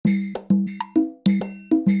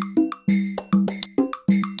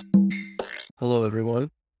Hello, everyone.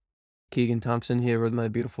 Keegan Thompson here with my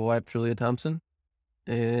beautiful wife, Julia Thompson.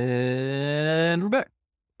 And we're back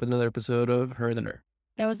with another episode of Her and the Nerd.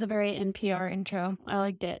 That was a very NPR intro. I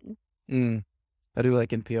liked it. I do like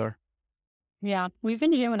NPR. Yeah, we've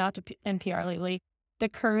been jamming out to NPR lately. The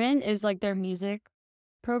Current is like their music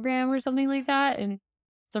program or something like that. And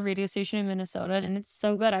it's a radio station in Minnesota. And it's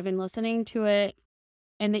so good. I've been listening to it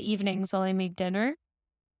in the evenings while I make dinner.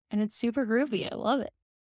 And it's super groovy. I love it.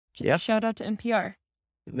 Yeah. Shout out to NPR.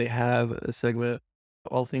 They have a segment,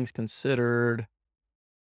 All Things Considered.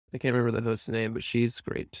 I can't remember the host's name, but she's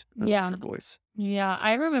great. Yeah. Her voice. Yeah,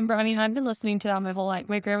 I remember. I mean, I've been listening to that my whole life.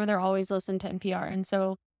 My grandmother always listened to NPR. And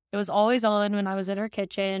so it was always on when I was in her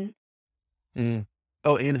kitchen.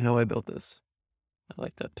 Oh, and How I Built This. I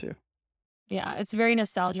like that too. Yeah, it's very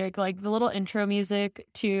nostalgic. Like the little intro music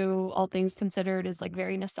to All Things Considered is like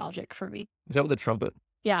very nostalgic for me. Is that with the trumpet?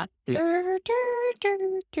 Yeah. Yeah.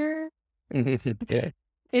 Yeah.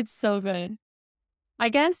 It's so good. I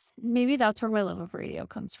guess maybe that's where my love of radio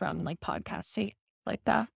comes from, like podcasting like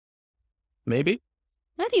that. Maybe.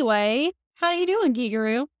 Anyway, how you doing,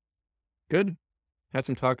 Gigaru? Good. Had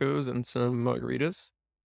some tacos and some margaritas.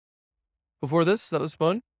 Before this, that was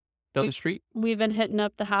fun. Down the street. We've been hitting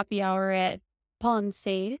up the happy hour at Ponce's.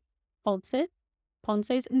 See,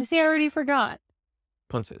 I already forgot.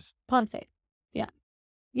 Ponce's. Yeah.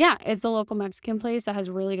 Yeah, it's a local Mexican place that has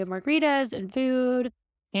really good margaritas and food,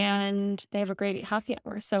 and they have a great happy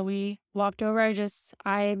hour. So we walked over.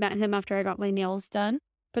 I met him after I got my nails done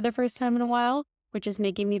for the first time in a while, which is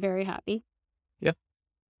making me very happy. Yeah.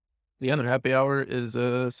 The other happy hour is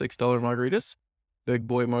 $6 margaritas, big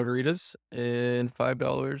boy margaritas, and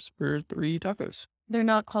 $5 for 3 tacos. They're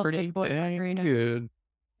not called Pretty big boy margaritas. good.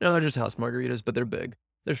 No, they're just house margaritas, but they're big.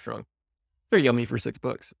 They're strong. They're yummy for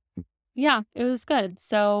 $6. Yeah, it was good.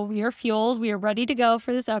 So we are fueled. We are ready to go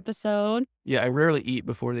for this episode. Yeah, I rarely eat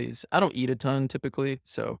before these. I don't eat a ton typically,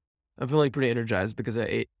 so I'm feeling pretty energized because I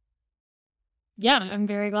ate. Yeah, I'm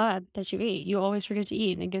very glad that you ate. You always forget to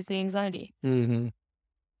eat, and it gives the anxiety. Mm-hmm.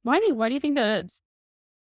 Why do you think that is?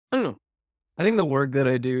 I don't know. I think the work that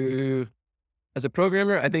I do as a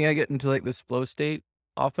programmer, I think I get into like this flow state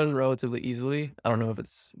often relatively easily. I don't know if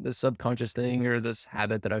it's this subconscious thing or this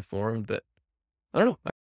habit that I formed, but I don't know. I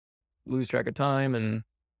lose track of time and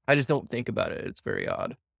I just don't think about it. It's very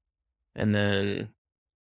odd. And then,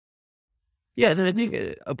 yeah, then I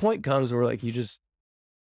think a point comes where like you just,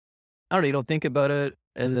 I don't know, you don't think about it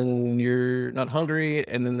and then you're not hungry.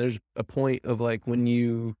 And then there's a point of like when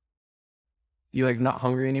you like not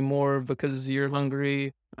hungry anymore because you're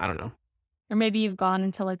hungry. I don't know. Or maybe you've gone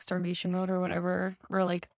into like starvation mode or whatever, or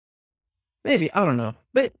like. Maybe, I don't know.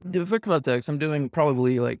 But for context, I'm doing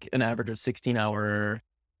probably like an average of 16-hour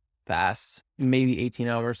fasts, maybe 18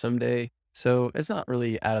 hours someday. So it's not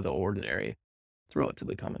really out of the ordinary. It's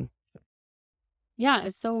relatively common. Yeah,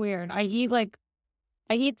 it's so weird. I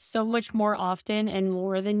eat so much more often and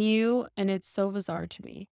more than you, and it's so bizarre to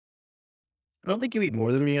me. I don't think you eat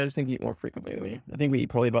more than me. I just think you eat more frequently than me. I think we eat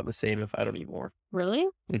probably about the same if I don't eat more. Really?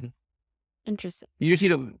 Mhm. Interesting. You just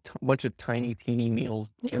eat a bunch of tiny, teeny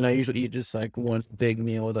meals. And I usually eat just like one big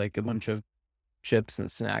meal with like a bunch of chips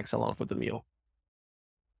and snacks along with the meal.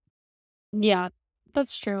 Yeah,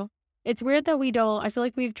 that's true. It's weird that I feel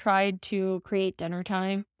like we've tried to create dinner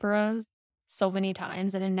time for us so many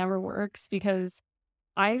times and it never works because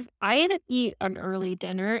I eat an early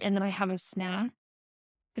dinner and then I have a snack.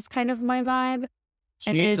 It's kind of my vibe. She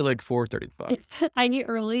eats at like 4:35. I eat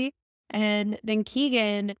early and then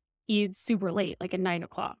Keegan eats super late, like at 9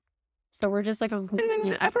 o'clock. So we're just like, I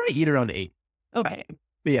probably eat around 8. Okay.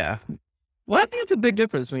 Yeah. Well, I think it's a big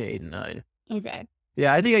difference between 8 and 9. Okay.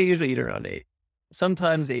 Yeah, I think I usually eat around 8.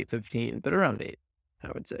 Sometimes 8:15, but around 8,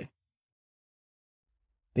 I would say.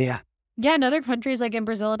 Yeah. Yeah, in other countries like in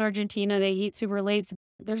Brazil and Argentina, they eat super late. So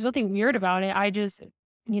there's nothing weird about it. I just,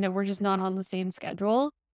 we're just not on the same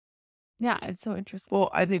schedule. Yeah, it's so interesting. Well,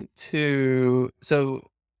 I think too, so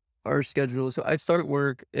our schedule, so I start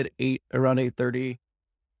work at 8, around 8:30,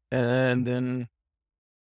 and then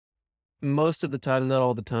most of the time, not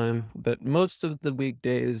all the time, but most of the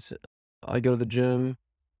weekdays, I go to the gym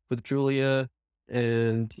with Julia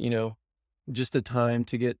and, just the time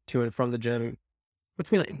to get to and from the gym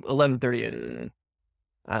between like 11:30 and,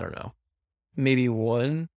 I don't know, maybe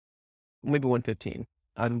 1:15.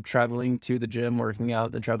 I'm traveling to the gym, working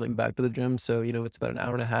out, then traveling back to the gym. So, it's about an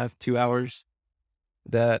hour and a half, 2 hours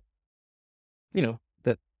that,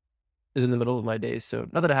 that is in the middle of my day. So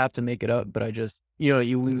not that I have to make it up, but I just,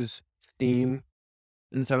 you lose steam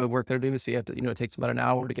in some of the work that I do. So you have to, it takes about an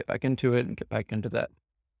hour to get back into it and get back into that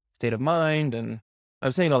state of mind. And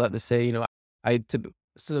I'm saying all that to say,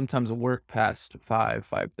 sometimes work past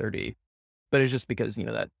 5:30, but it's just because,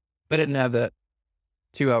 that if I didn't have that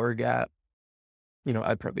 2-hour gap,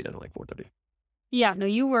 I'd probably done it like 4:30. Yeah, no,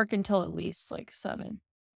 you work until at least like 7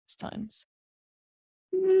 most times.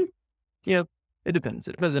 Mm, yeah, it depends.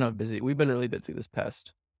 It depends on how busy. We've been really busy this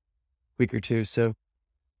past week or 2, so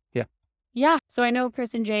yeah, Yeah. So I know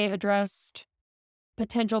Chris and Jay addressed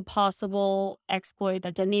potential possible exploit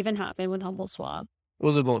that didn't even happen with Humble Swap, it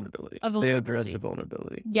was a vulnerability. a They addressed the vulnerability.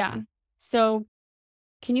 vulnerability. Yeah. Mhm. So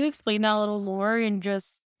can you explain that a little more and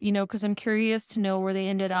just, because I'm curious to know where they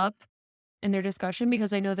ended up in their discussion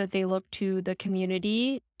because I know that they look to the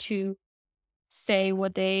community to say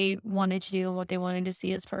what they wanted to do and what they wanted to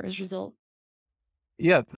see as far as result.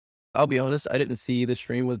 Yeah, I'll be honest, I didn't see the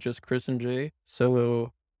stream with just Chris and Jay,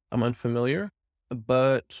 so I'm unfamiliar,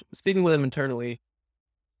 but speaking with them internally,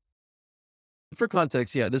 for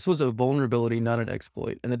context, yeah, this was a vulnerability, not an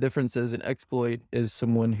exploit. And the difference is an exploit is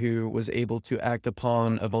someone who was able to act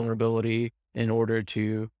upon a vulnerability in order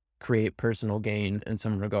to create personal gain in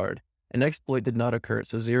some regard. An exploit did not occur.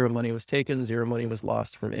 So zero money was taken, zero money was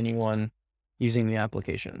lost from anyone using the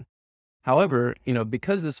application. However,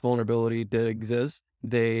 because this vulnerability did exist,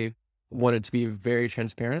 they wanted to be very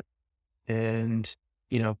transparent and,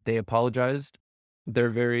 they apologized. They're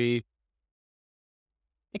very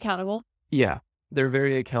Accountable. Yeah, they're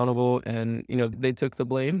very accountable and, they took the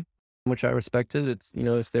blame, which I respected.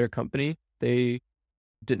 It's their company. They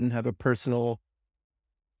didn't have a personal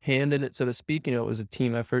hand in it, so to speak. It was a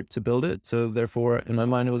team effort to build it. So therefore, in my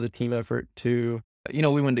mind, it was a team effort to,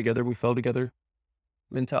 we went together, we fell together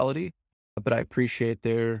mentality. But I appreciate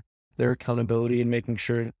their accountability and making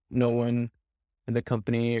sure no one in the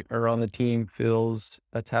company or on the team feels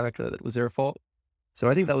attacked or that it was their fault. So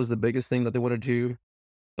I think that was the biggest thing that they wanted to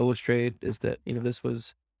illustrate is that, this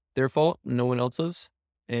was their fault, no one else's.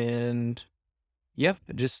 And yeah,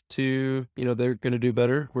 just to, they're going to do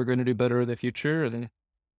better. We're going to do better in the future. And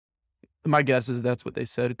my guess is that's what they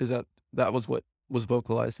said because that was what was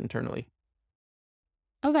vocalized internally.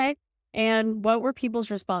 Okay. And what were people's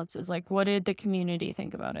responses? Like, what did the community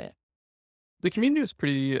think about it? The community was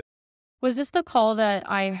pretty Was this the call that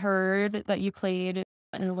I heard that you played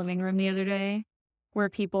in the living room the other day where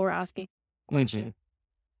people were asking Mhm. question?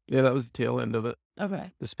 Yeah, that was the tail end of it.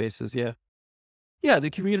 Okay. The spaces. Yeah. Yeah. The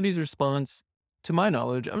community's response, to my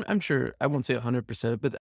knowledge, I'm sure I won't say 100%,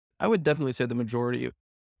 but I would definitely say the majority of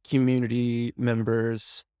community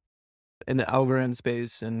members in the Algorand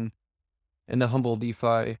space and the humble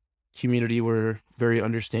DeFi community were very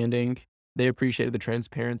understanding. They appreciated the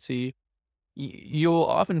transparency. You'll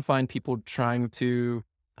often find people trying to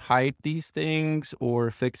hide these things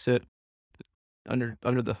or fix it under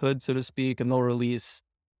the hood, so to speak, and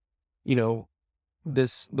you know,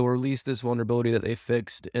 they'll release this vulnerability that they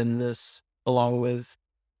fixed in this along with,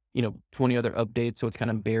 20 other updates. So it's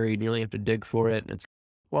kind of buried. You really have to dig for it. And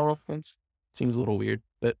it seems a little weird,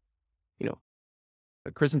 but you know,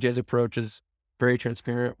 Chris and Jay's approach is very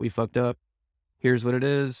transparent. We fucked up. Here's what it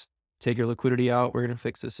is. Take your liquidity out. We're going to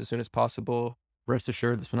fix this as soon as possible. Rest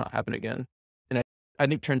assured this will not happen again. And I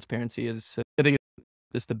think transparency I think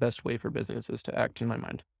it's the best way for businesses to act in my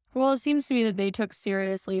mind. Well, it seems to me that they took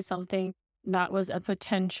seriously something that was a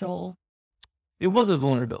potential. It was a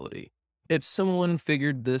vulnerability. If someone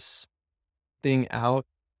figured this thing out,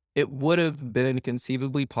 it would have been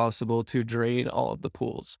conceivably possible to drain all of the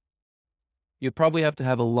pools. You'd probably have to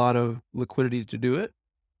have a lot of liquidity to do it.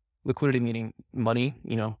 Liquidity meaning money,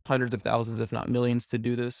 hundreds of thousands, if not millions, to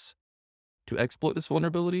do this, to exploit this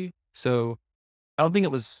vulnerability. So I don't think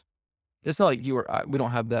it's not like you or I, we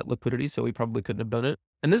don't have that liquidity, so we probably couldn't have done it.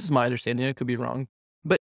 And this is my understanding, I could be wrong.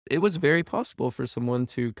 But it was very possible for someone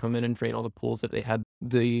to come in and drain all the pools if they had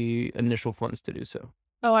the initial funds to do so.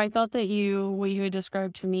 Oh, I thought that what you had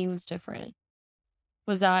described to me was different.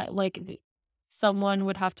 Was that like someone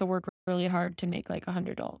would have to work really hard to make like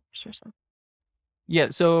 $100 or something? Yeah,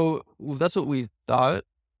 so that's what we thought.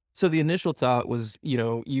 So the initial thought was,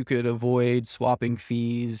 you could avoid swapping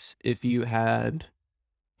fees if you had,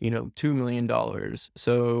 $2 million.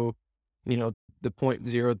 So, the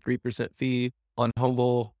 0.03% fee on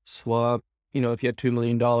Humble Swap, if you had $2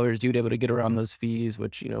 million, you'd be able to get around those fees,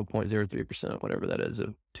 which, 0.03%, whatever that is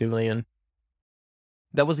of 2 million.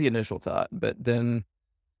 That was the initial thought. But then,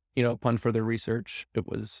 upon further research, it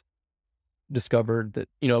was discovered that,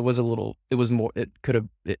 it was more, it could have,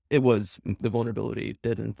 it was the vulnerability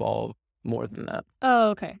did involve more than that. Oh,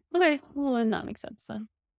 okay. Okay. Well, then that makes sense then.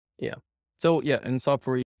 Yeah. So yeah, in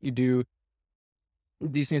software, you do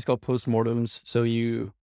these things called postmortems. So if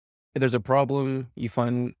there's a problem, you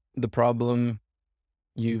find the problem,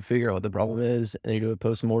 you figure out what the problem is, and you do a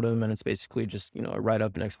postmortem, and it's basically just, a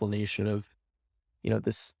write-up and explanation of,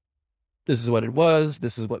 this is what it was,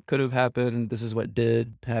 this is what could have happened, this is what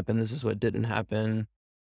did happen, this is what didn't happen,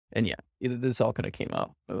 and yeah, this all kinda came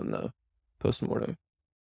out in the postmortem.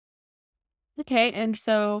 Okay, and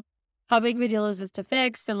so how big of a deal is this to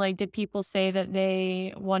fix? And like, did people say that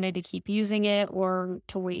they wanted to keep using it or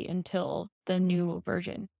to wait until the new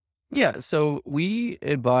version? Yeah, so we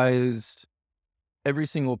advised every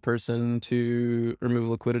single person to remove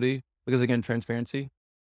liquidity because, again, transparency.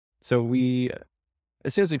 So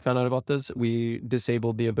as soon as we found out about this, we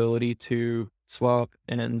disabled the ability to swap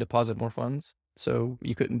and deposit more funds. So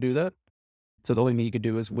you couldn't do that. So the only thing you could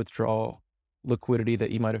do is withdraw liquidity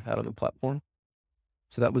that you might have had on the platform.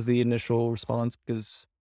 So that was the initial response because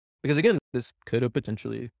again, this could have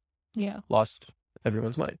potentially Yeah. lost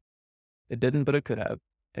everyone's money. It didn't, but it could have.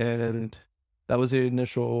 And that was the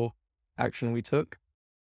initial action we took.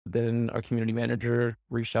 Then our community manager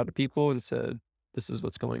reached out to people and said, "This is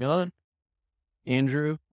what's going on."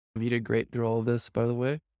 Andrew, you did great through all of this, by the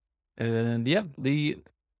way. And yeah,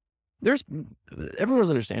 there's everyone was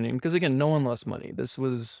understanding because again, no one lost money.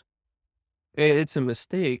 It's a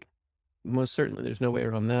mistake, most certainly. There's no way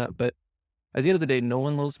around that. But at the end of the day, no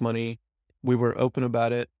one lost money. We were open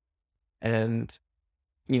about it, and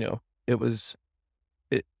you know, it was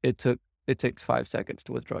it takes 5 seconds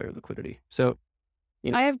to withdraw your liquidity. So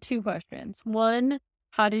you know, I have two questions. One,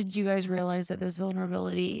 how did you guys realize that this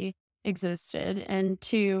vulnerability existed? And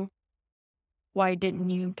two, why didn't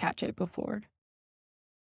you catch it before?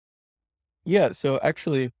 yeah. So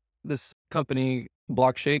actually, this company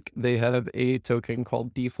Blockshake, they have a token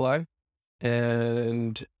called DFly,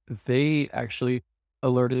 and they actually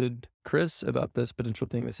alerted Chris about this potential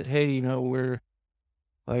thing. They said, "Hey, we're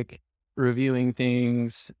like reviewing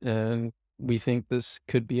things, and we think this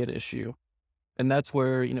could be an issue." And that's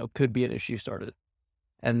where could be an issue started.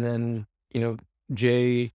 And then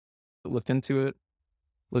Jay looked into it,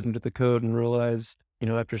 looked into the code, and realized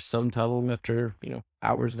after some time, after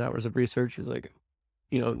hours and hours of research, he's like,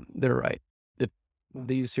 they're right. If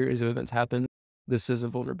these series of events happen, this is a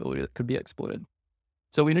vulnerability that could be exploited.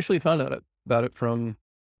 So we initially found out about it from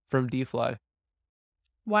DFly.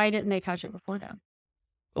 Why didn't they catch it before now?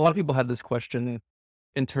 A lot of people had this question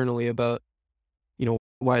internally about,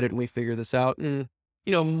 why didn't we figure this out? And,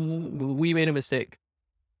 we made a mistake.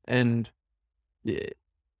 And i-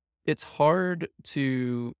 it's hard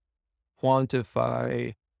to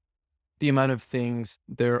quantify the amount of things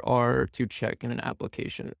there are to check in an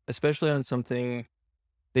application, especially on something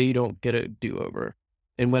that you don't get a do-over.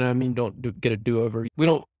 And when I mean get a do-over, we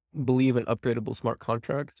don't believe in upgradable smart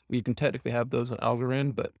contracts. We can technically have those on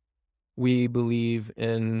Algorand, but we believe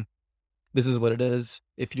in this is what it is.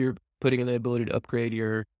 If you're putting in the ability to upgrade,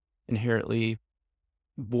 you're inherently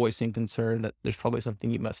voicing concern that there's probably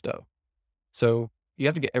something you messed up. So you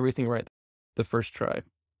have to get everything right the first try.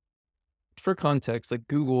 For context, like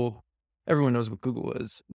Google, everyone knows what Google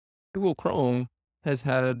is. Google Chrome has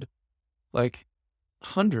had like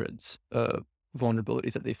hundreds of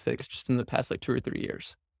vulnerabilities that they fixed just in the past like 2 or 3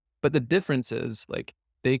 years. But the difference is like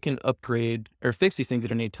they can upgrade or fix these things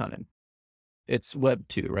at any time. It's Web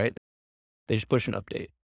 2, right? They just push an update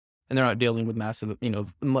and they're not dealing with massive,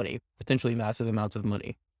 money, potentially massive amounts of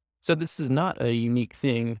money. So this is not a unique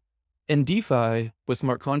thing. In DeFi with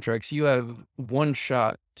smart contracts, you have one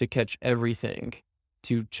shot to catch everything,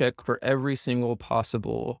 to check for every single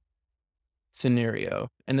possible scenario.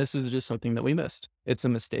 And this is just something that we missed. It's a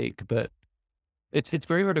mistake, but it's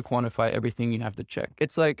very hard to quantify everything you have to check.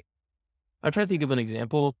 It's like I'm trying to think of an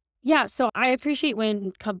example. Yeah, so I appreciate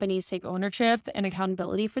when companies take ownership and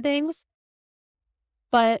accountability for things,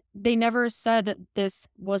 but they never said that this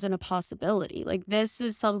wasn't a possibility. Like, this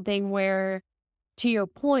is something where, to your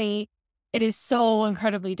point, it is so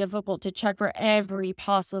incredibly difficult to check for every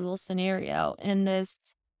possible scenario in this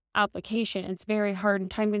application. It's very hard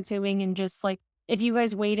and time consuming. And just like, if you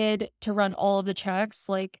guys waited to run all of the checks,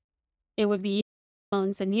 like, it would be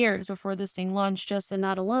months and years before this thing launched just in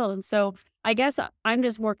that alone. So I guess I'm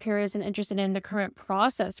just more curious and interested in the current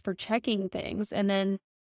process for checking things. And then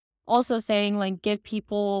also saying, like, give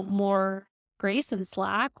people more grace and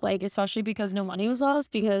slack, like, especially because no money was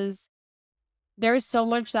lost, because there's so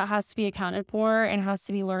much that has to be accounted for and has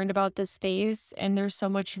to be learned about this space, and there's so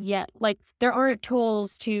much yet. Like, there aren't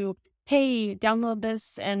tools to, "Hey, download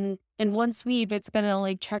this, and in one sweep, it's gonna,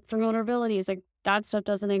 like, check for vulnerabilities." Like, that stuff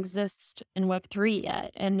doesn't exist in Web3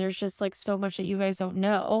 yet, and there's just, like, so much that you guys don't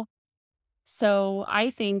know. So I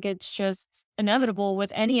think it's just inevitable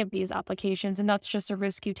with any of these applications, and that's just a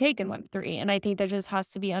risk you take in Web3. And I think that just has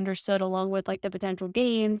to be understood along with like the potential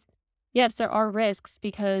gains yes, there are risks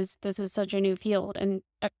because this is such a new field and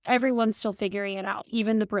everyone's still figuring it out,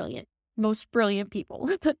 even the most brilliant people.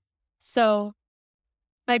 So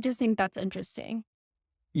I just think that's interesting.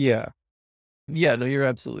 Yeah. Yeah, no, you're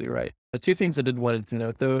absolutely right. The two things I did wanted to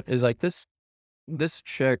note though is like this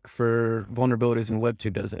check for vulnerabilities in Web 2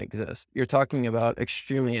 doesn't exist. You're talking about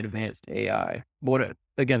extremely advanced AI.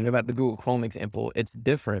 Again, about the Google Chrome example, it's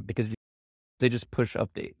different because they just push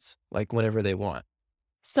updates like whenever they want.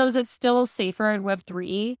 So is it still safer in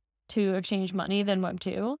Web3 to exchange money than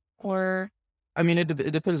Web2? Or I mean, it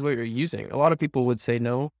depends what you're using. A lot of people would say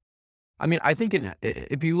no. I mean, I think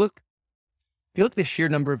if you look at the sheer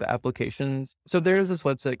number of applications, so there's this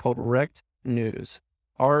website called Rekt News,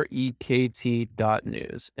 REKT dot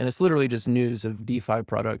news, and it's literally just news of DeFi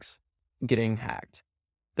products getting hacked.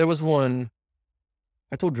 There was one,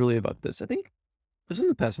 I told Julie about this, I think it was in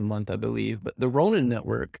the past month, I believe, but the Ronin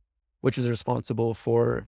network, which is responsible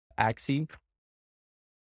for Axie,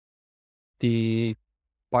 the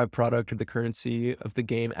byproduct of the currency of the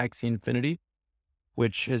game Axie Infinity,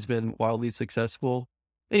 which has been wildly successful.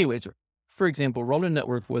 Anyways, for example, Ronin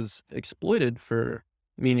Network was exploited for,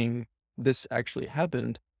 meaning this actually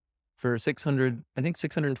happened for 600, I think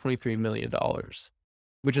 $623 million,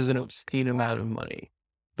 which is an obscene amount of money.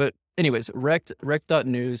 But anyways,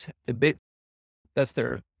 Rect.news, that's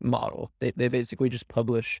their model. They basically just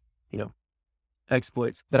publish, you know,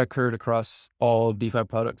 exploits that occurred across all DeFi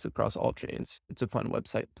products across all chains. It's a fun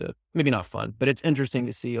website to, maybe not fun, but it's interesting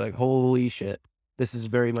to see like, holy shit, this is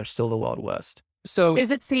very much still the Wild West. So, is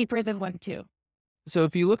it safer than Web2? so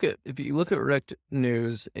if you look at Rect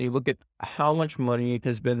News and you look at how much money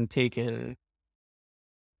has been taken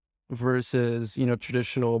versus,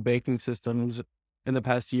 traditional banking systems in the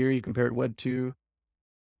past year, you compare Web 2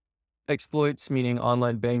 exploits, meaning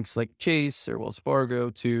online banks like Chase or Wells Fargo,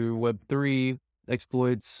 to Web 3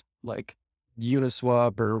 exploits like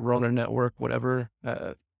Uniswap or Rona Network, whatever.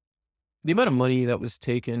 The amount of money that was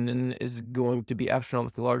taken and is going to be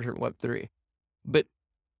astronomically larger in Web 3. But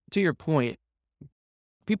to your point,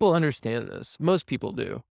 people understand this. Most people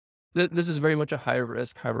do. This is very much a high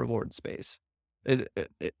risk, high reward space.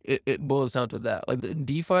 It boils down to that. Like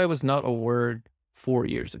DeFi was not a word 4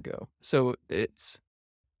 years ago, so it's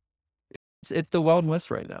the Wild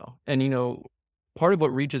West right now. And part of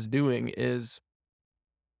what Reach is doing is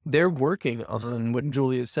they're working on what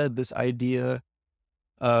Julia said. This idea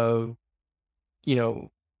of you know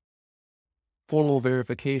formal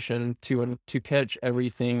verification to catch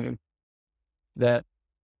everything that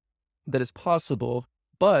is possible,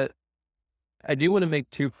 but I do want to make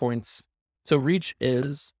 2 points. So Reach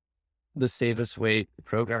is the safest way to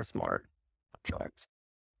program smart contracts.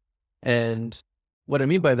 And what I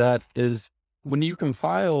mean by that is when you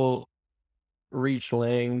compile the Reach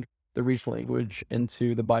language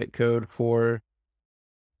into the bytecode for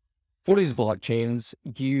these blockchains,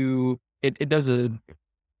 it does a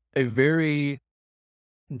very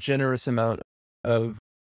generous amount of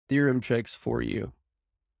theorem checks for you.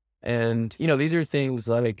 And these are things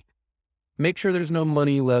like make sure there's no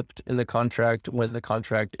money left in the contract when the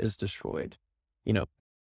contract is destroyed. You know,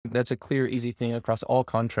 that's a clear, easy thing across all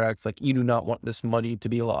contracts. Like you do not want this money to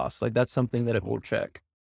be lost. Like that's something that it will check.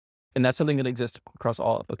 And that's something that exists across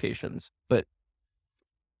all applications.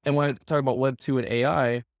 And when I talk about Web 2 and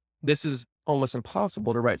AI, this is almost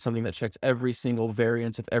impossible to write something that checks every single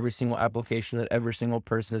variance of every single application that every single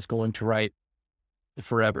person is going to write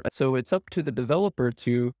forever. So it's up to the developer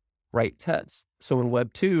to write tests. So in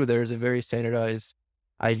Web 2, there's a very standardized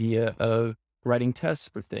idea of writing tests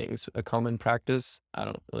for things, a common practice. I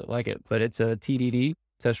don't really like it, but it's a TDD,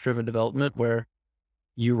 test driven development, where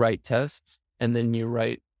you write tests and then you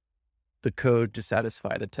write the code to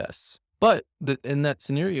satisfy the tests. But in that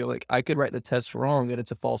scenario, like I could write the test wrong and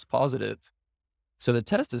it's a false positive. So the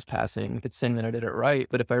test is passing. It's saying that I did it right.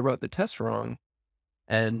 But if I wrote the test wrong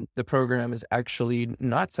and the program is actually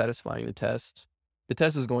not satisfying the test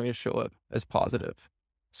is going to show up as positive.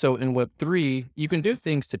 So in Web 3, you can do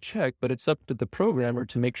things to check, but it's up to the programmer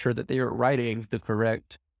to make sure that they are writing the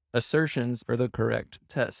correct assertions or the correct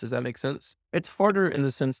tests. Does that make sense? It's harder in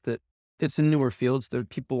the sense that it's in newer fields that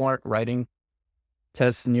people aren't writing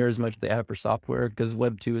tests near as much as they have for software because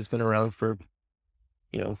Web 2 has been around for,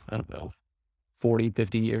 I don't know, 40,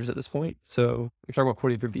 50 years at this point. So we're talking about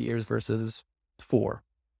 40, 50 years versus 4.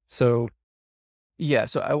 So yeah,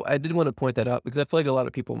 so I did want to point that out because I feel like a lot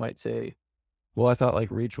of people might say, well, I thought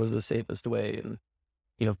like Reach was the safest way. And,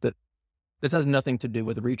 that this has nothing to do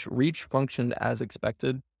with Reach. Reach functioned as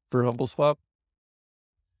expected for HumbleSwap.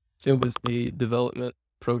 It was a development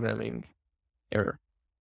programming error.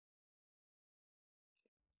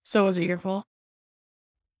 So was it your fault?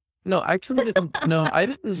 No, I actually didn't. No, I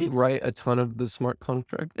didn't write a ton of the smart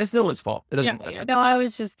contract. It's no one's fault. It Yeah, doesn't yeah. matter. No, I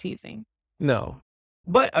was just teasing. No,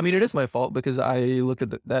 but I mean, it is my fault because I looked at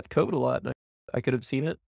that code a lot and I could have seen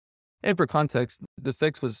it. And for context, the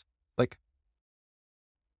fix was like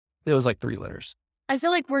it was like 3 letters. I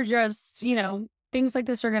feel like we're just, things like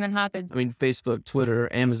this are gonna happen. I mean, Facebook,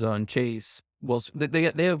 Twitter, Amazon, Chase. Well, they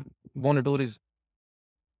have vulnerabilities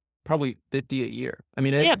probably 50 a year. I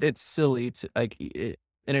mean, Yeah. it's silly to like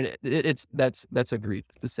and it's that's agreed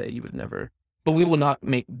to say you would never, but we will not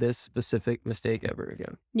make this specific mistake ever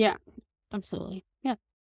again. Yeah, absolutely. Yeah.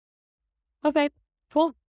 Okay,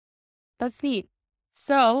 cool. That's neat.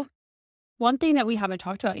 So, one thing that we haven't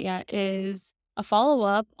talked about yet is a follow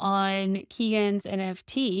up on Keegan's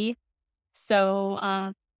NFT. So,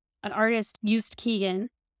 an artist used Keegan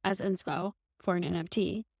as inspo for an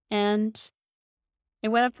NFT and it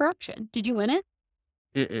went up for auction. Did you win it?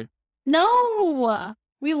 Mm-mm. No,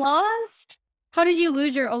 we lost. How did you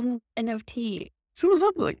lose your own NFT? So it was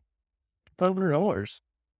up like $500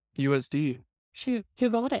 USD. Shoot, who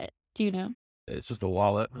got it? Do you know? It's just a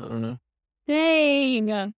wallet. I don't know.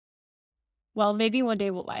 Dang. Well, maybe one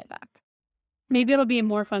day we'll buy it back. Maybe it'll be a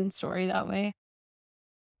more fun story that way.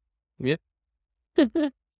 Yeah,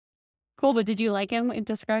 Cool, but did you like him?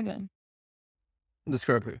 Describe him.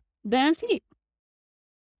 describe it. The NFT.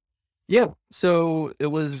 Yeah. So it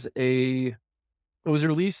was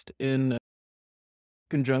released in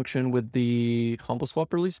conjunction with the Humble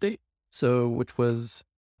Swap release date. So which was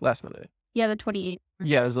last Monday. Yeah, the 28th.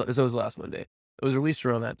 Yeah, it was last Monday. It was released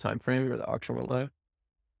around that time frame where the auction went live.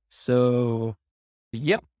 So,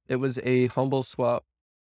 yep, it was a Humble Swap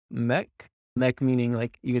mech. Mech meaning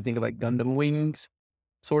like you can think of like Gundam wings,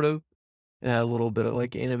 sort of. It had a little bit of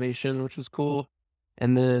like animation, which was cool.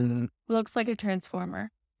 And then, Looks like a transformer.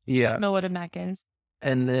 yeah, Know what a mech is.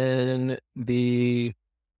 and then it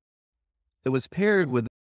was paired with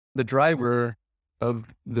the driver of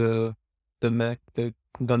the mech, the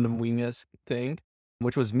Gundam wing esque thing,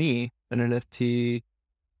 which was me, an NFT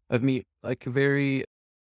of me, like very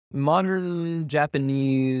modern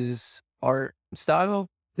Japanese art style.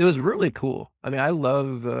 It was really cool. I mean, I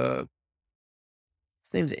love, his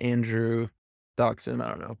name's Andrew Doxson. I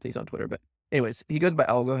don't know if he's on Twitter, but anyways, he goes by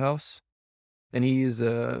Algo House and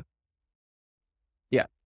yeah,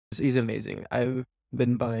 he's amazing. I've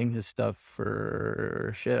been buying his stuff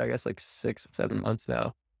for shit, I guess like 6, 7 months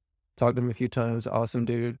now. Talked to him a few times. Awesome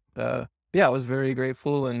dude. Yeah, I was very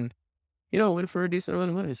grateful and, went for a decent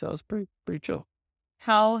amount of money. So I was pretty chill.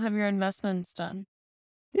 How have your investments done?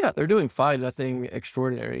 Yeah, they're doing fine. Nothing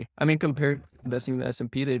extraordinary. I mean, compared to investing in the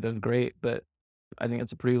S&P, they've done great, but I think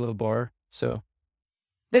it's a pretty low bar. So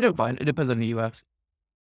they do fine. It depends on the US.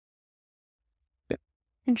 Yeah.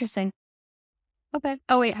 Interesting. Okay.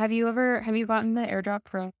 Oh wait, have you gotten the airdrop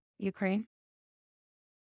from Ukraine?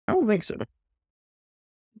 I don't think so.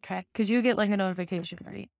 Okay. Because you get like a notification,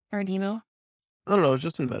 right? Or an email? I don't know. I was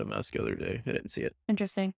just in MetaMask the other day. I didn't see it.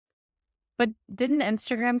 Interesting. But didn't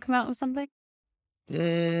Instagram come out with something?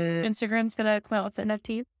 Eh, Instagram's gonna come out with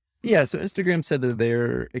NFT? yeah, so Instagram said that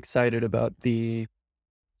they're excited about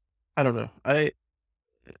I don't know. I'm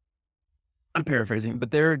paraphrasing,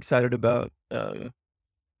 but they're excited about,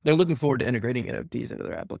 they're looking forward to integrating NFTs into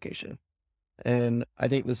their application. And I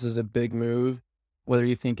think this is a big move, whether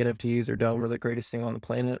you think NFTs are DAO are the greatest thing on the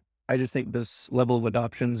planet. I just think this level of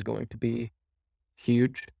adoption is going to be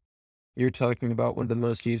huge. You're talking about one of the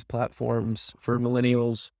most used platforms for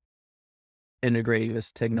millennials integrating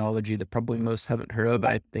this technology that probably most haven't heard of.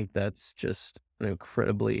 I think that's just an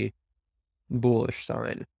incredibly bullish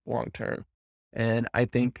sign long term. And I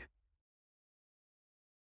think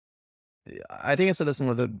I said this in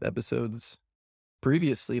one of the episodes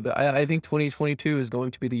previously, but I think 2022 is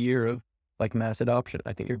going to be the year of like mass adoption.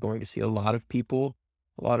 I think you're going to see a lot of people,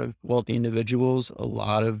 a lot of wealthy individuals, a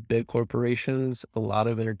lot of big corporations, a lot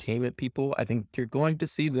of entertainment people. I think you're going to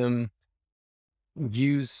see them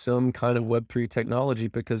use some kind of Web3 technology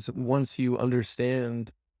because once you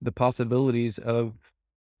understand the possibilities of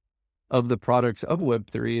the products of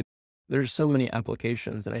Web3, there's so many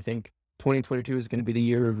applications. And I think 2022 is going to be the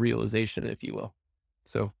year of realization, if you will.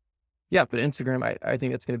 So yeah, but Instagram, I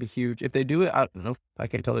think it's going to be huge. If they do it, I don't know. I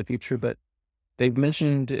can't tell the future, but they've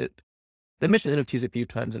mentioned it. They mentioned NFTs a few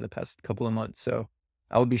times in the past couple of months. So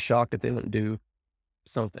I would be shocked if they don't do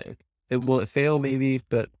something. Will it fail? Maybe,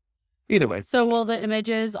 but either way, So will the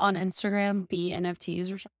images on Instagram be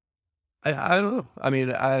NFTs or something? I don't know. I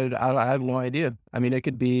mean, I have no idea. I mean, it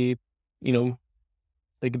could be, you know,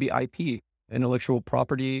 it could be IP, intellectual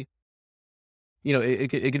property.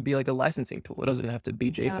 It could be like a licensing tool. It doesn't have to be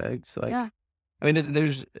Yeah. JPEGs. Like, Yeah. I mean,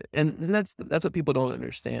 there's and that's what people don't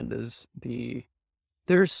understand is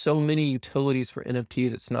there's so many utilities for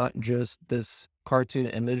NFTs. It's not just this cartoon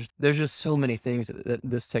image. There's just so many things that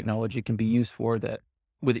this technology can be used for that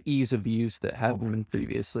with ease of use that haven't been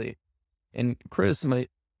previously. And Chris,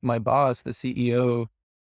 my boss, the CEO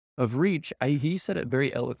of Reach, he said it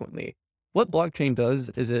very eloquently. What blockchain does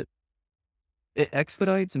is it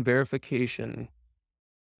expedites verification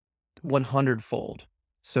 100-fold.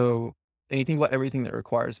 So anything about everything that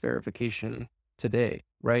requires verification today,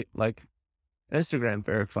 right? Like Instagram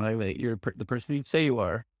verifying that you're the person you say you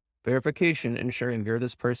are. Verification ensuring you're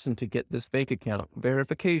this person to get this bank account.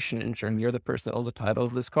 Verification ensuring you're the person that owns the title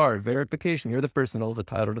of this car. Verification you're the person that owns the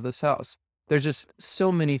title to this house. There's just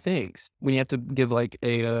so many things when you have to give like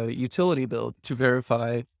a utility bill to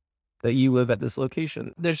verify that you live at this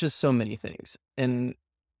location. There's just so many things. And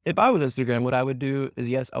if I was Instagram, what I would do is,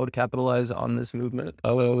 yes, I would capitalize on this movement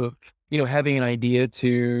of, having an idea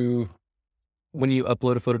to, when you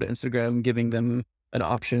upload a photo to Instagram, giving them an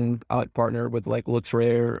option. I would partner with like Looks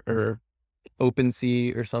Rare or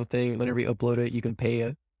OpenSea or something. Whenever you upload it, you can pay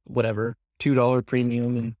a whatever $2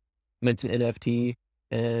 premium and mint an NFT.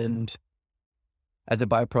 And as a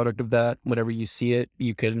byproduct of that, whenever you see it,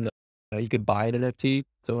 you could buy an NFT.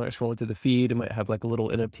 So when I scroll into the feed, it might have like a little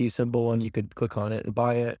NFT symbol and you could click on it and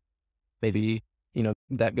buy it. Maybe,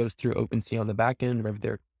 that goes through OpenSea on the back end, or if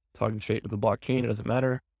they're talking straight to the blockchain, it doesn't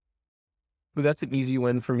matter. But that's an easy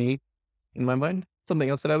win for me in my mind. Something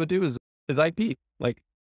else that I would do is IP. Like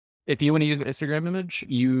if you want to use an Instagram image,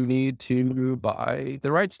 you need to buy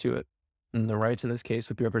the rights to it. And the rights in this case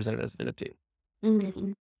would be represented as an NFT.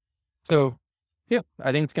 Mhm. So yeah,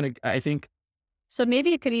 I think So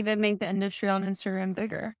maybe it could even make the industry on Instagram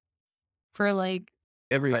bigger for like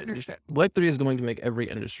every industry, partnership. Web3 is going to make every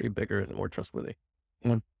industry bigger and more trustworthy.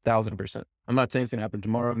 1000%. I'm not saying it's going to happen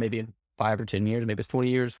tomorrow, maybe in 5 or 10 years, maybe it's 20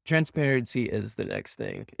 years. Transparency is the next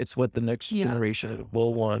thing. It's what the next Yeah. generation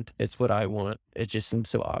will want. It's what I want. It just seems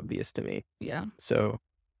so obvious to me. Yeah. So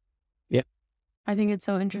yeah. I think it's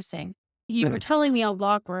so interesting. You were telling me on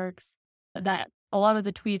Blockworks that a lot of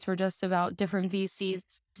the tweets were just about different VCs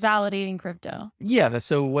validating crypto. Yeah.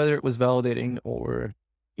 So whether it was validating or,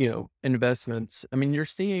 investments, I mean, you're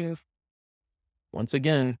seeing once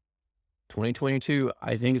again, 2022,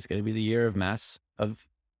 I think it's going to be the year of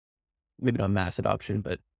maybe not mass adoption,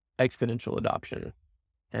 but exponential adoption.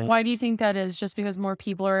 And Why do you think that is? Just because more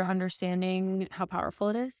people are understanding how powerful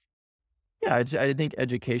it is? yeah, I think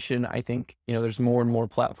education, I think, there's more and more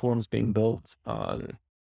platforms being built on,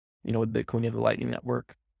 with Bitcoin, you have the Lightning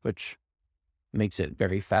Network, which makes it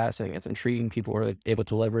very fast. I think it's intriguing. People are able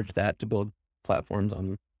to leverage that to build platforms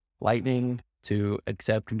on Lightning to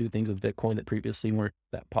accept and do things with Bitcoin that previously weren't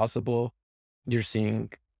that possible. You're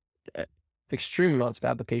seeing uh, extreme amounts of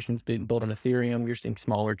applications being built on Ethereum. You're seeing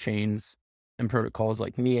smaller chains and protocols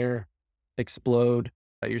like Near explode.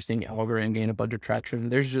 You're seeing Algorand gain a bunch of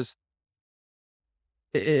traction. It's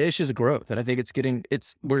just growth. And I think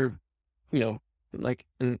we're, like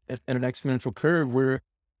in an exponential curve where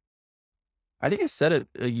I think I said it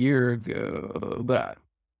a year ago, but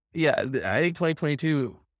yeah, I think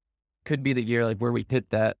 2022 could be the year like where we hit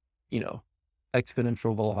that,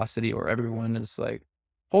 exponential velocity where everyone is like,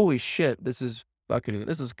 holy shit, this is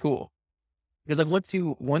cool. Because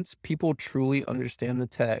like once people truly understand the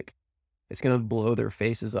tech, it's going to blow their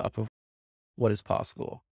faces off of what is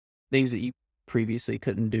possible. Things that you previously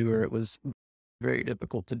couldn't do, or it was very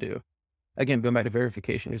difficult to do. Again, going back to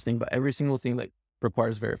verification, just think about every single thing that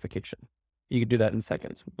requires verification. You could do that in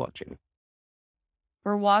seconds with blockchain.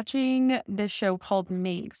 We're watching this show called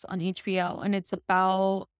Makes on HBO, and it's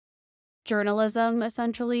about journalism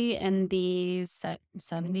essentially in the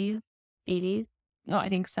 70s, 80s. No, I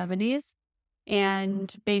think 70s.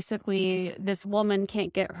 And basically, this woman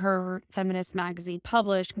can't get her feminist magazine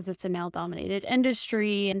published because it's a male dominated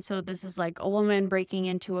industry. And so, this is like a woman breaking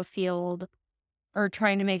into a field or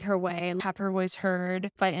trying to make her way and have her voice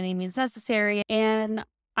heard by any means necessary. And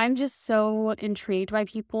I'm just so intrigued by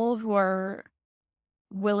people who are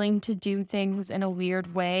willing to do things in a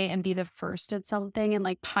weird way and be the first at something and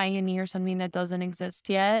like pioneer something that doesn't exist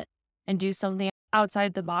yet and do something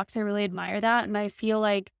outside the box. I really admire that. And I feel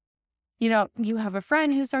like, you have a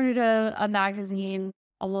friend who started a magazine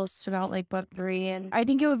almost about like Web3. And I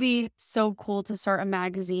think it would be so cool to start a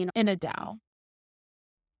magazine in a DAO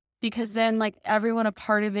because then like everyone a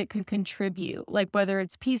part of it could contribute, like whether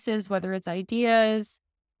it's pieces, whether it's ideas,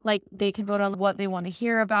 like they can vote on what they want to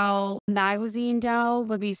hear about. Magazine DAO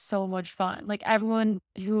would be so much fun. Like everyone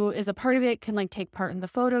who is a part of it can like take part in the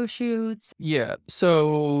photo shoots. Yeah.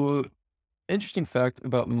 So interesting fact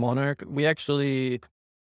about Monarch. We actually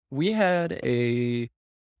we had a, it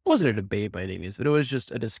wasn't a debate by any means, but it was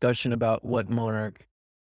just a discussion about what Monarch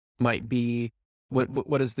might be,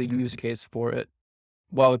 what is the use case for it,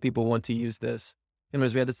 why would people want to use this?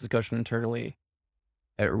 Anyways, we had this discussion internally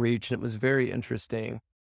at Reach, and it was very interesting.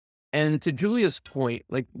 And to Julia's point,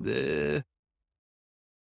 like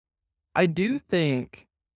I do think,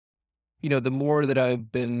 the more that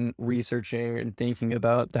I've been researching and thinking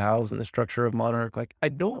about DAOs and the structure of Monarch, like I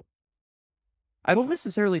don't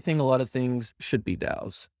necessarily think a lot of things should be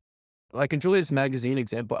DAOs. Like in Julia's magazine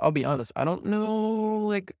example, I'll be honest, I don't know,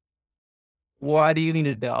 like, why do you need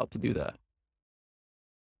a DAO to do that?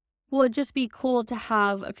 Well, it'd just be cool to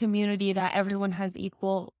have a community that everyone has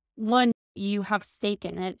equal one, you have stake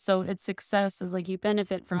in it, so its success is like you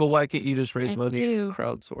benefit from But it. why can't you just raise And money and two,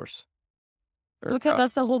 crowdsource or because crowd?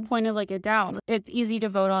 that's the whole point of like a DAO. It's easy to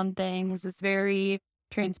vote on things. It's very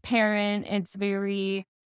transparent. It's very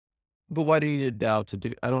But why do you need a DAO to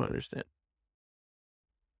do? I don't understand.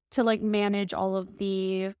 to like manage all of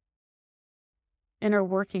the inner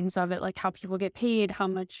workings of it, like how people get paid, how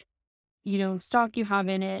much, stock you have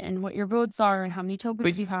in it and what your votes are and how many But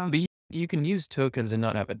tokens you have. but you can use tokens and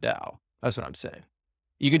not have a DAO. That's what I'm saying.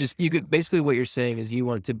 You could basically what you're saying is you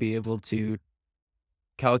want to be able to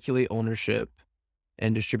calculate ownership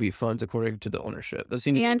and distribute funds according to the ownership. That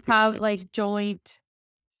seems And have like joint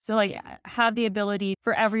so like have the ability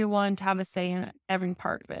for everyone to have a say in every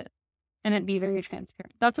part of it and it be very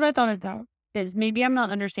transparent. That's what I thought a DAO is. Maybe I'm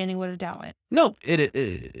not understanding what a DAO is. no, it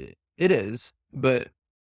is. But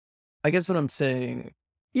I guess what I'm saying,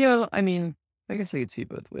 I mean, I guess I could see it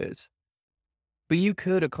both ways. But you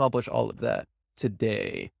could accomplish all of that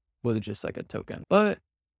today with just like a token. But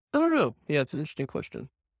I don't know. Yeah, it's an interesting question.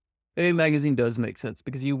 A magazine does make sense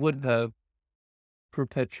because you would have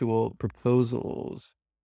perpetual proposals.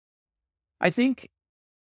 I think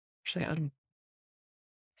actually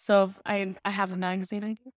So if I have a magazine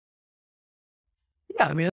idea. yeah,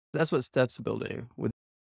 I mean that's what Steph's building with.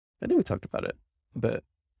 I think we talked about it. But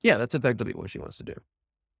yeah, that's effectively what she wants to do.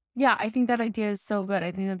 Yeah, I think that idea is so good.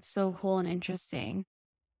 I think that's so cool and interesting.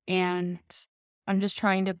 And I'm just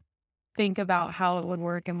trying to think about how it would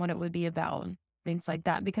work and what it would be about and things like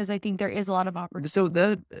that because I think there is a lot of opportunity. So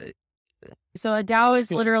that So a DAO is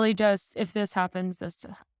yeah, literally just if this happens, this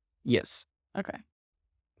yes. okay.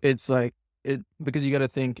 It's like it because you gotta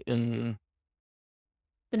think in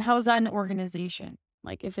Then how is that an organization?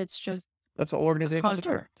 Like if it's just that's all a organizations are.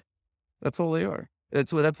 contract. That's all they are.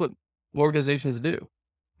 That's what organizations do.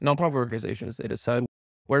 Nonprofit organizations, they decide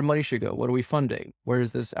where money should go. What are we funding? Where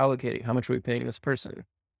is this allocating? How much are we paying this person?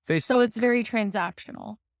 Face So it's very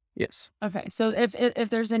transactional. yes. Okay. So if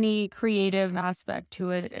there's any creative aspect to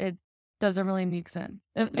it, it doesn't really make sense.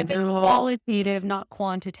 If it's qualitative, not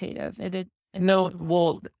quantitative, it No,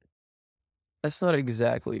 well, that's not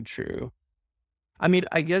exactly true. I mean,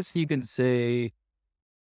 I guess you could say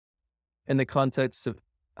in the context of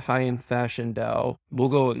high-end fashion DAO, we'll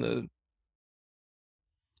go in the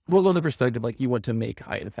perspective like you want to make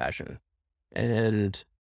high-end fashion and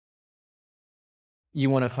you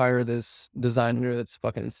want to hire this designer that's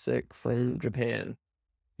fucking sick from Japan.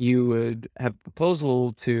 You would have a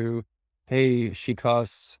proposal to, hey, she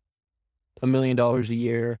costs $1 million a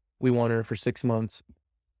year. We want her for 6 months.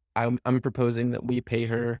 I'm proposing that we pay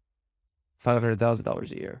her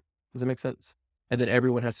 $500,000 a year. Does that make sense? And then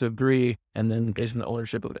everyone has to agree, and then based on the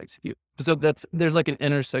ownership, it would execute. So there's like an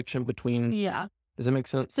intersection between. yeah. Does that make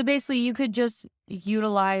sense? So basically, you could just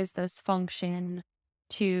utilize this function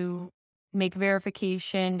to make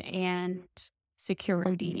verification and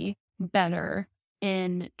security better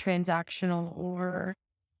in transactional or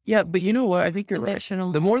Yeah, but you know what? I think you're right.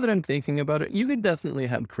 traditional. The more that I'm thinking about it, you could definitely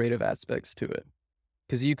have creative aspects to it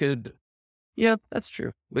because you could. Yeah, that's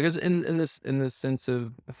true. Because in this sense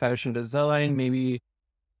of fashion design, maybe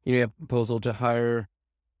you have a proposal to hire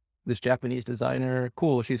this Japanese designer.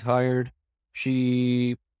 Cool, she's hired.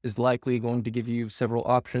 She is likely going to give you several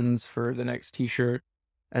options for the next T-shirt,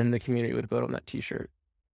 and the community would vote on that T-shirt.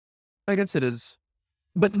 I guess it is,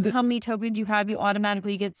 but How many tokens you have, you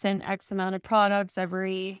automatically get sent X amount of products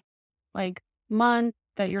every like month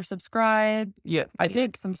that you're subscribed. yeah, I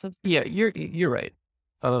think Some subs. yeah, you're right.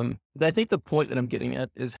 I think the point that I'm getting at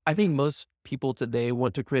is I think most people today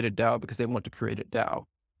want to create a DAO because they want to create a DAO,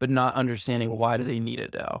 but not understanding why do they need a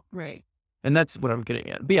DAO. Right. And that's what I'm getting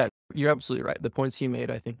at. But yeah, you're absolutely right. The points you made,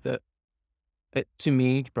 I think that to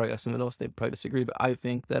me, you probably ask someone else, they'd probably disagree, but I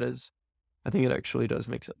think it actually does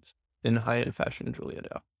make sense in high-end fashion and Julia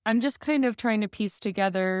DAO. I'm just kind of trying to piece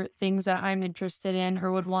together things that I'm interested in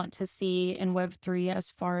or would want to see in Web3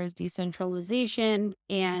 as far as decentralization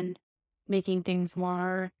and making things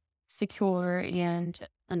more secure and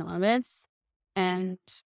anonymous. And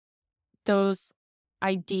those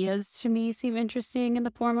ideas to me seem interesting in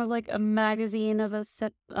the form of like a magazine of a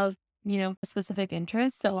set of, a specific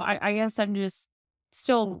interest. So I guess I'm just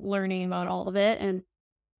still learning about all of it. And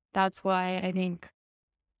that's why I think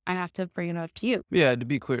I have to bring it up to you. Yeah, to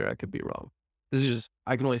be clear, I could be wrong. This is just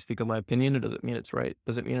I can only speak on my opinion. It doesn't mean it's right.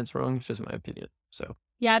 Doesn't mean it's wrong. It's just my opinion. So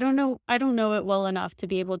Yeah, I don't know it well enough to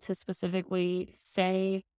be able to specifically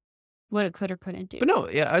say what it could or couldn't do. but no,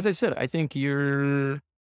 yeah, as I said, I think you're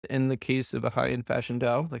in the case of a high-end fashion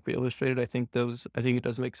DAO, like we illustrated, I think it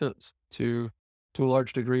does make sense to a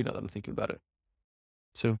large degree now that I'm thinking about it.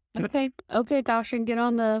 So yeah, Okay. Okay, gosh, and get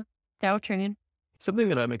on the Dow train. something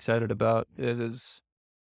that I'm excited about is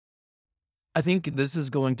I think this is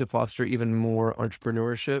going to foster even more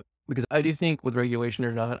entrepreneurship because I do think with regulation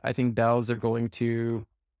or not, I think DAOs are going to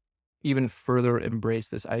even further embrace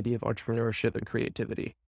this idea of entrepreneurship and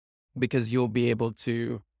creativity because you'll be able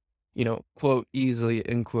to, quote, easily,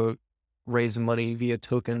 end quote, raise money via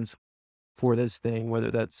tokens for this thing, whether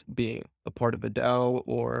that's being a part of a DAO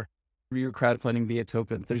or you're crowdfunding via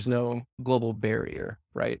token. There's no global barrier,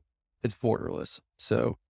 right? It's borderless.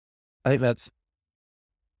 So I think that's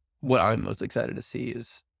what I'm most excited to see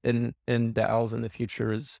is in DAOs in the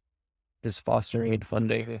future is just fostering and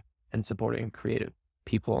funding and supporting creative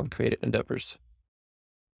people and creative endeavors.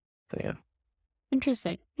 So yeah.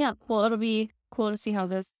 Interesting. Yeah. Well, it'll be cool to see how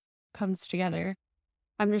this comes together.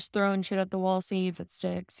 I'm just throwing shit at the wall, see if it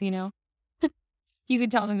sticks. You can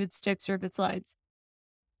tell me if it sticks or if it slides.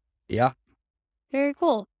 Yeah. Very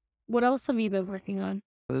cool. What else have you been working on?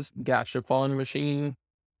 This gacha falling machine,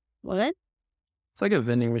 What? it's like a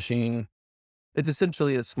vending machine. It's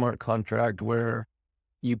essentially a smart contract where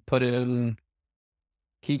you put in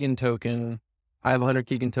Keegan token. I have 100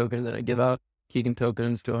 Keegan tokens and I give out Keegan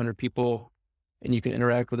tokens to 100 people and you can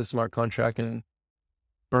interact with a smart contract and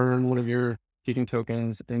burn one of your Keegan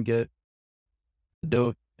tokens and get a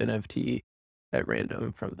dope NFT at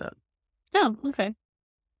random from that. Oh, okay.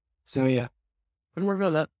 So yeah, been working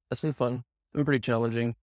on that. That's been fun. Been pretty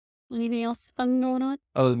challenging. Anything else fun going on?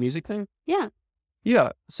 Oh, the music thing? Yeah.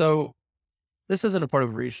 Yeah. So this isn't a part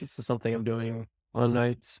of Reach. This is something I'm doing on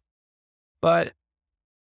nights, but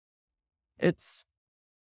it's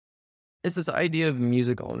it's this idea of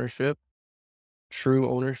music ownership, true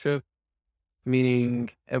ownership,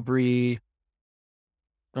 meaning I'm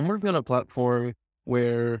working on a platform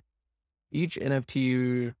where each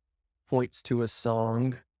NFT points to a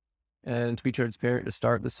song. And to be transparent, to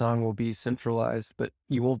start, the song will be centralized, but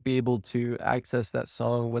you won't be able to access that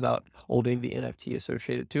song without holding the NFT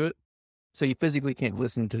associated to it. So you physically can't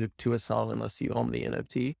listen to a song unless you own the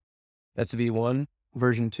NFT. That's V1.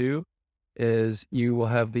 Version 2 is you will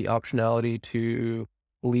have the optionality to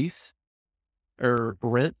lease or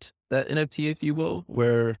rent that NFT, if you will,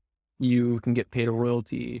 where you can get paid a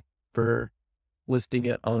royalty for listing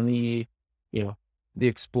it on you know, the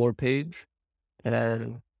explore page.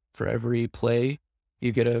 And for every play,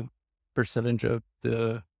 you get a percentage of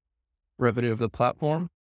the revenue of the platform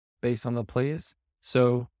based on the plays.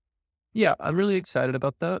 So yeah, I'm really excited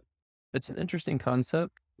about that. It's an interesting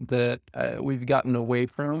concept that we've gotten away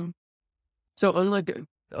from. So unlike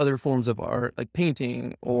other forms of art, like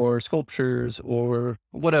painting or sculptures or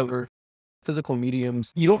whatever, physical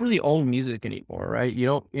mediums, you don't really own music anymore, right? You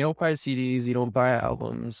don't buy CDs, you don't buy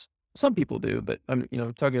albums. Some people do, but I'm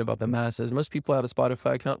talking about the masses. Most people have a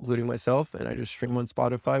Spotify account, including myself, and I just stream on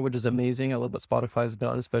Spotify, which is amazing. I love what Spotify's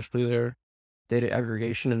done, especially their data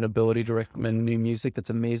aggregation and ability to recommend new music. That's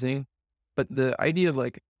amazing. But the idea of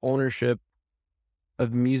like ownership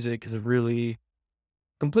of music has really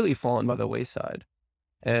completely fallen by the wayside.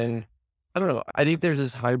 And I don't know. I think there's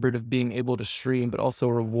this hybrid of being able to stream, but also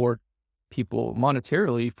reward people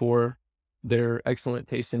monetarily for their excellent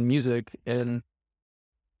taste in music and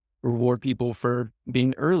reward people for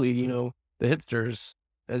being early, the hipsters,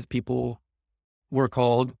 as people were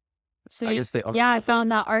called. So, I guess they are. yeah, I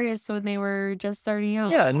found that artist when they were just starting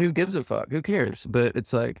out. Yeah, and who gives a fuck? Who cares? But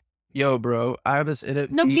it's like, yo, bro, I have this No,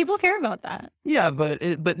 NFT. people care about that. Yeah,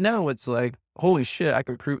 but now it's like, holy shit, I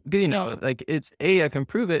can prove because Yeah. like it's A, I can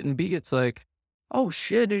prove it, and B, it's like, oh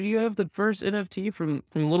shit, did you have the first NFT from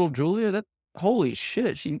little Julia? That holy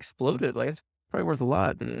shit, she exploded. Like it's probably worth a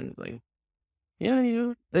lot. And like,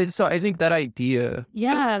 yeah, so I think that idea.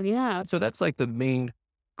 Yeah, yeah. So that's like the main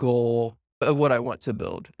goal of what I want to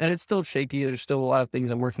build. And it's still shaky. There's still a lot of things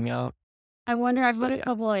I'm working out. I wonder, I've got But a yeah.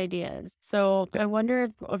 couple ideas. So Yeah. I wonder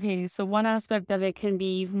if, okay, so one aspect of it can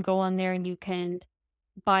be you can go on there and you can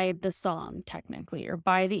buy the song technically, or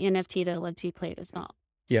buy the NFT that lets you play the song.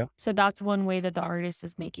 Yeah. So that's one way that the artist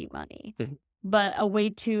is making money. Mhm. but a way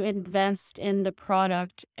to invest in the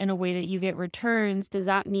product in a way that you get returns, does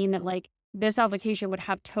that mean that like this application would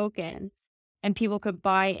have tokens and people could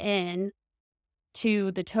buy in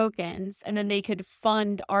to the tokens and then they could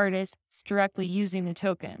fund artists directly using the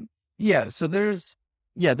token? Yeah, so there's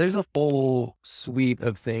a full suite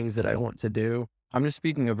of things that I want to do. I'm just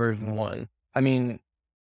speaking of version 1. I mean,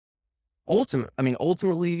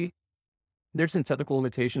 ultimately, there's some technical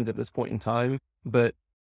limitations at this point in time, but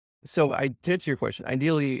to answer your question,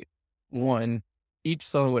 ideally, 1, each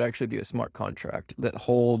song would actually be a smart contract that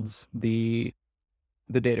holds the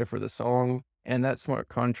data for the song, and that smart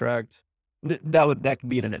contract that could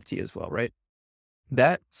be an NFT as well, right?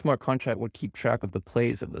 That smart contract would keep track of the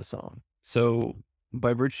plays of the song. So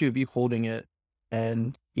by virtue of you holding it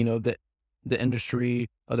and, the industry,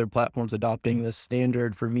 other platforms adopting this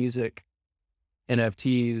standard for music,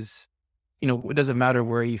 NFTs, it doesn't matter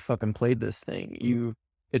where you fucking played this thing.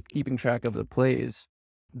 It's keeping track of the plays,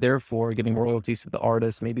 therefore giving royalties to the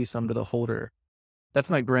artist, maybe some to the holder. That's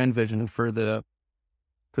my grand vision for the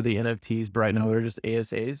NFTs, but right now they're just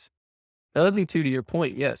ASAs. The other thing too, to your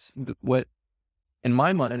point, yes, what in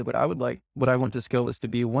my mind, what I want to scale this to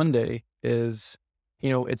be one day is,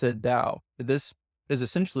 it's a DAO. This is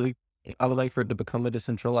essentially, I would like for it to become a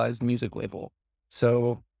decentralized music label.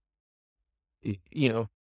 So, you know,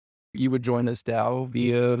 you would join this DAO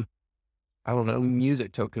via, I don't know,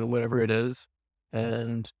 music token, whatever it is.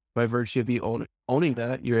 And by virtue of you owning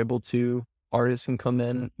that, you're able to, artists can come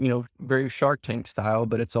in, very Shark Tank style,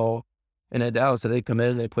 but it's all in a DAO. So they come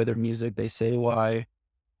in, they play their music, they say why,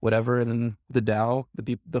 whatever, and then the DAO,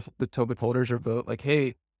 the token holders are vote like,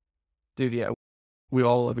 hey, dude, yeah, we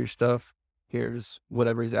all love your stuff. Here's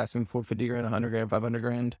whatever he's asking for, 50 grand, 100 grand, 500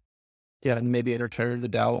 grand. Yeah, and maybe in return, the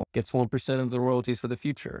DAO gets 1% of the royalties for the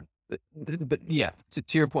future. But yeah, to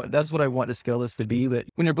your point, that's what I want to scale this to be. That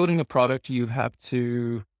when you're building a product, you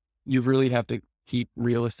really have to keep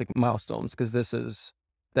realistic milestones because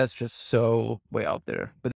that's just so way out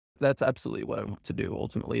there. But that's absolutely what I want to do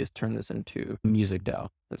ultimately is turn this into a music DAO.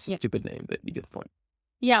 That's a Yeah. stupid name, but you get the point.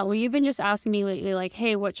 Yeah, well, you've been just asking me lately, like,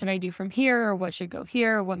 hey, what should I do from here? Or what should go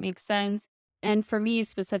here? Or what makes sense? And for me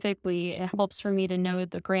specifically, it helps for me to know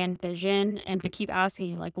the grand vision and to keep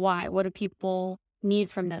asking, like, why? What do people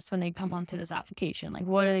need from this when they come onto this application? Like,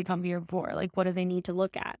 what do they come here for? Like, what do they need to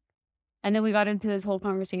look at? And then we got into this whole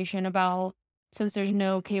conversation about since there's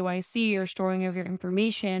no KYC or storing of your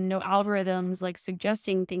information, no algorithms like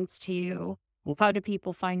suggesting things to you, how do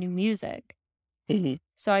people find new music? Mhm.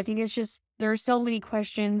 So I think it's just there are so many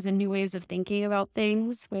questions and new ways of thinking about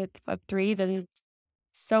things with Web3 that is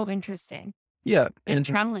so interesting Yeah, and and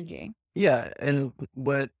challenging. yeah, and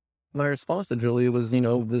what my response to Julia was,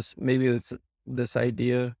 it's this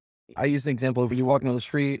idea. I use an example of you walking on the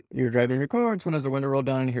street, you're driving your car, and someone has their window rolled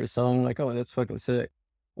down and you hear a song like, oh, that's fucking sick.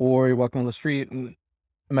 Or you're walking on the street and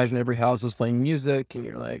imagine every house is playing music and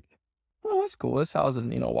you're like, oh, that's cool. This house is,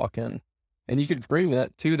 walk in. And you could bring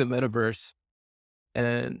that to the metaverse.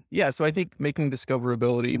 And yeah, so I think making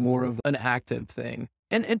discoverability more of an active thing.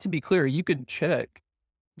 And to be clear, you could check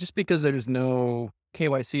just because there's no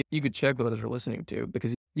KYC, you could check what others are listening to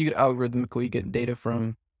because you could algorithmically get data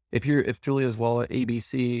from if Julia's wallet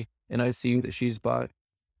ABC and I see that she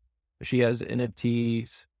has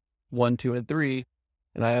NFTs 1, 2, and 3,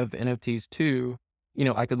 and I have NFTs 2,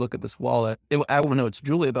 I could look at this wallet. I won't know it's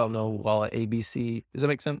Julia, but I'll know wallet ABC. Does that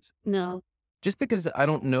make sense? No. Just because I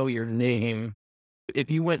don't know your name, if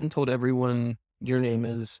you went and told everyone your name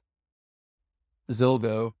is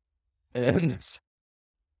Zilgo and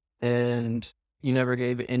and you never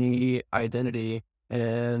gave any identity.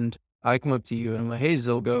 And I come up to you and I'm like, hey,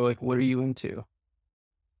 Zilgo, like, what are you into?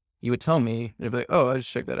 You would tell me, and I'd be like, oh, I just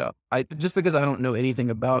check that out. Just because I don't know anything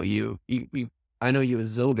about I know you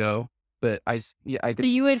as Zilgo, but yeah, I So could,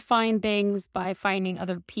 you would find things by finding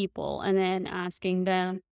other people and then asking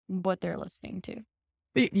them what they're listening to.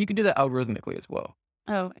 you could do that algorithmically as well.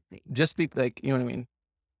 Oh, I see. Just be like, you know what I mean?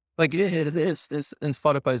 Like it's in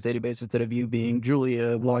Spotify's database, instead of you being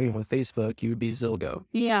Julia logging with Facebook, you would be Zilgo.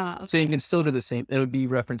 Yeah. So you Okay. can still do the same. It would be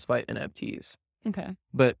referenced by NFTs. Okay.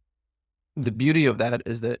 But the beauty of that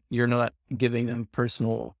is that you're not giving them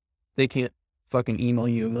personal, they can't fucking email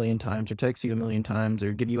you a million times or text you a million times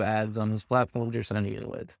or give you ads on those platforms you're signing in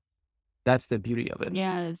with. That's the beauty of it.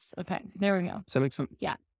 Yes. Okay. There we go. Does that make sense?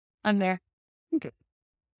 Yeah. I'm there. Okay.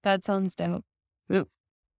 That sounds dope. Yeah.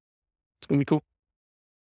 It's gonna be cool.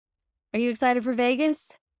 Are you excited for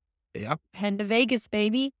Vegas? Yeah. Head to Vegas,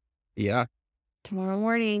 baby. Yeah. Tomorrow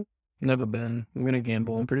morning. Never been. I'm gonna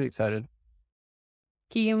gamble. I'm pretty excited.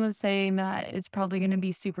 Keegan was saying that it's probably going to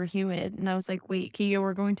be super humid. And I was like, wait, Keegan,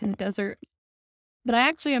 we're going to the desert. But I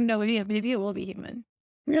actually have no idea. Maybe it will be human.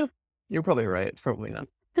 Yeah, you're probably right. It's probably not.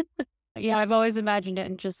 Yeah, I've always imagined it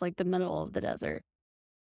in just like the middle of the desert,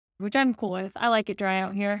 which I'm cool with. I like it dry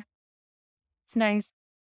out here. It's nice.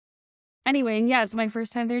 Anyway, yeah, it's my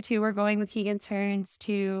first time there too. We're going with Keegan's parents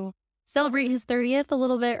to celebrate his 30th a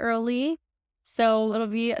little bit early. So it'll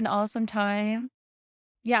be an awesome time.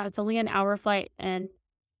 Yeah, it's only an hour flight. And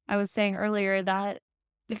I was saying earlier that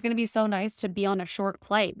it's going to be so nice to be on a short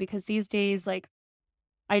flight because these days, like,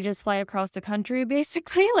 I just fly across the country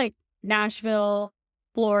basically, like Nashville,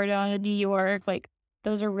 Florida, New York, like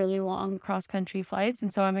those are really long cross country flights.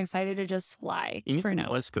 And so I'm excited to just fly You need for some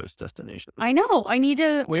now. West Coast destination. I know. I need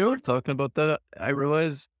to. We were talking about that. I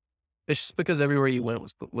realized it's just because everywhere you went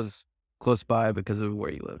was close by because of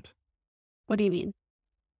where you lived. What do you mean?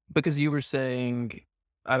 Because you were saying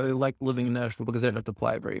I like living in Nashville because I didn't have to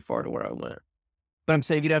fly very far to where I went. But I'm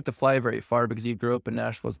saying you didn't have to fly very far because you grew up in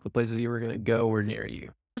Nashville, so the places you were gonna go were near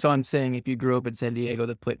you. So I'm saying if you grew up in San Diego,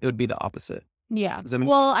 it would be the opposite. Yeah. Does that make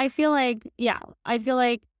Well, I feel like, yeah, I feel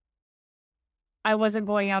like I wasn't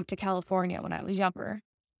going out to California when I was younger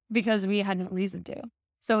because we had no reason to.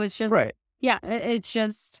 So it's just, right? yeah, it's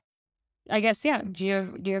just, I guess, yeah,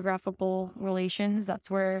 geographical relations. That's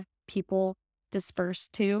where people disperse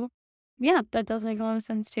to. Yeah, that does make a lot of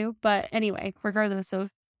sense too. But anyway, regardless of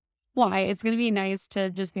why, it's going to be nice to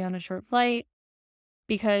just be on a short flight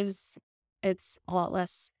because it's a lot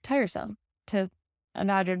less tiresome to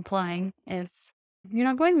imagine flying if you're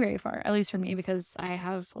not going very far, at least for me, because I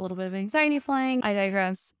have a little bit of anxiety flying. I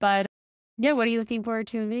digress. But yeah, what are you looking forward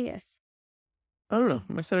to in Vegas? I don't know.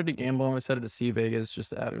 I'm excited to gamble. I'm excited to see Vegas. Just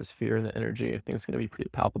the atmosphere and the energy. I think it's gonna be pretty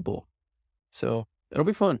palpable. So it'll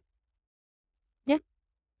be fun. Yeah.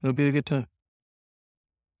 It'll be a good time.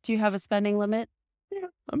 Do you have a spending limit? Yeah.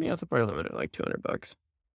 I mean, I have to probably limit it like $200.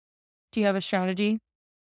 Do you have a strategy?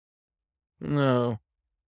 No,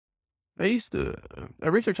 I used to. I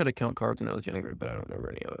researched how to count cards when I was younger, but I don't remember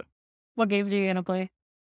any of it. What games are you going to play?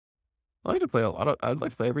 I like to play a lot of. I'd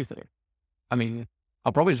like to play everything. I mean,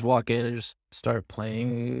 I'll probably just walk in and just start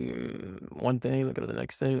playing one thing, then go to the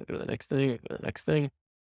next thing, go to the next thing, go to the next thing.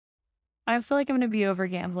 I feel like I'm going to be over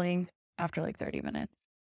gambling after like 30 minutes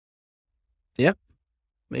Yeah,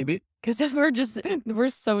 maybe. because we're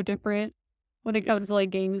so different when it comes to like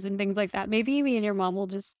games and things like that. Maybe me and your mom will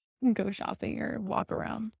just go shopping or walk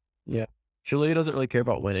around. Yeah. Julia doesn't really care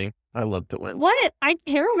about winning. I love to win. What? I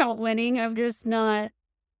care about winning. I'm just not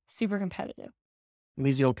super competitive. It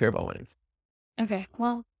means you don't care about winning. Okay.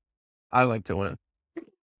 Well, I like to win.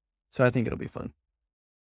 So I think it'll be fun.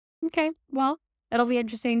 okay. Well, it'll be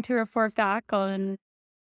interesting to report back on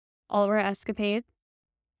all of our escapades.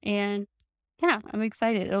 And yeah, I'm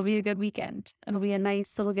excited. It'll be a good weekend. It'll be a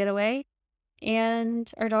nice little getaway. And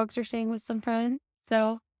our dogs are staying with some friends.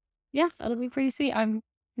 So yeah, it'll be pretty sweet. I'm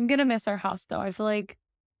gonna miss our house though. I feel like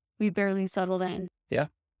we barely settled in. Yeah.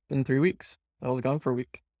 In 3 weeks. I was gone for a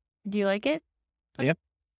week. Do you like it? Yeah.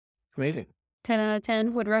 It's amazing. 10 out of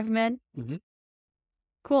 10 would recommend. Hmm.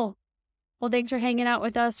 Cool. Well, thanks for hanging out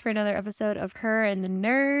with us for another episode of Her and the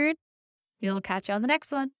Nerd. We'll catch you on the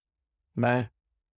next one. Bye.